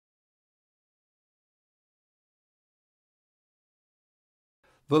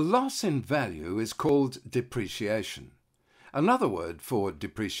The loss in value is called depreciation. Another word for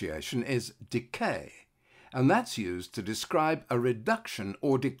depreciation is decay, and that's used to describe a reduction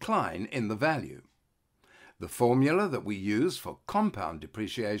or decline in the value. The formula that we use for compound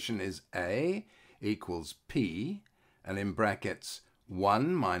depreciation is A equals P, and in brackets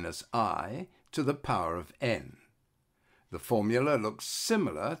 1 minus I to the power of n. The formula looks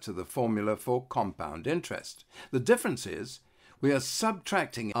similar to the formula for compound interest. The difference is we are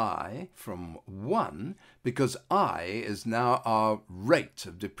subtracting I from 1 because I is now our rate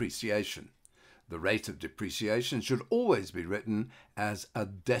of depreciation. The rate of depreciation should always be written as a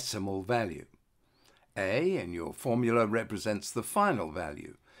decimal value. A in your formula represents the final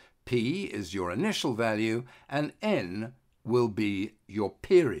value, P is your initial value, and N will be your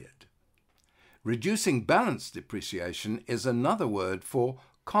period. Reducing balance depreciation is another word for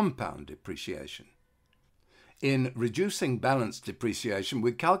compound depreciation. In reducing balance depreciation,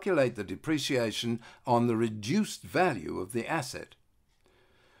 we calculate the depreciation on the reduced value of the asset.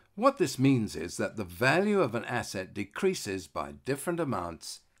 What this means is that the value of an asset decreases by different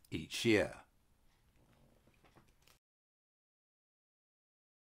amounts each year.